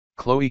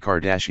Khloe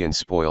Kardashian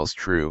spoils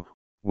True,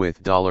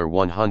 with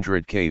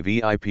 $100K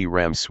VIP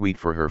RAM suite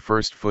for her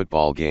first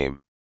football game.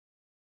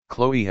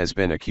 Khloe has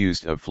been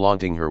accused of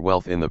flaunting her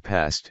wealth in the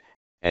past,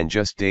 and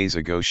just days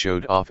ago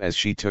showed off as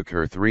she took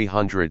her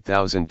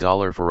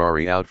 $300,000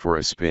 Ferrari out for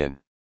a spin.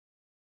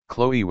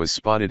 Khloe was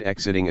spotted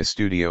exiting a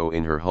studio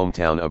in her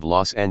hometown of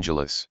Los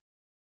Angeles.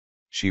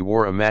 She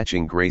wore a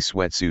matching gray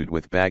sweatsuit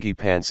with baggy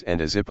pants and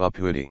a zip-up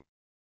hoodie.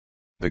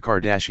 The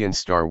Kardashian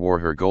star wore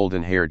her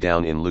golden hair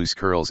down in loose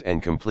curls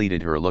and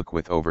completed her look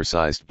with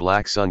oversized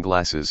black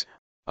sunglasses,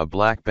 a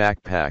black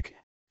backpack,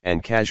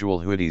 and casual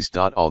hoodies.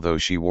 Although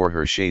she wore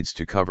her shades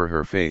to cover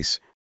her face,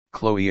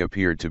 Khloe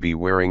appeared to be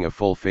wearing a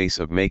full face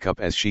of makeup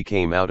as she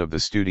came out of the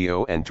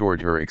studio and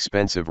toured her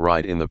expensive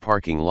ride in the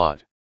parking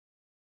lot.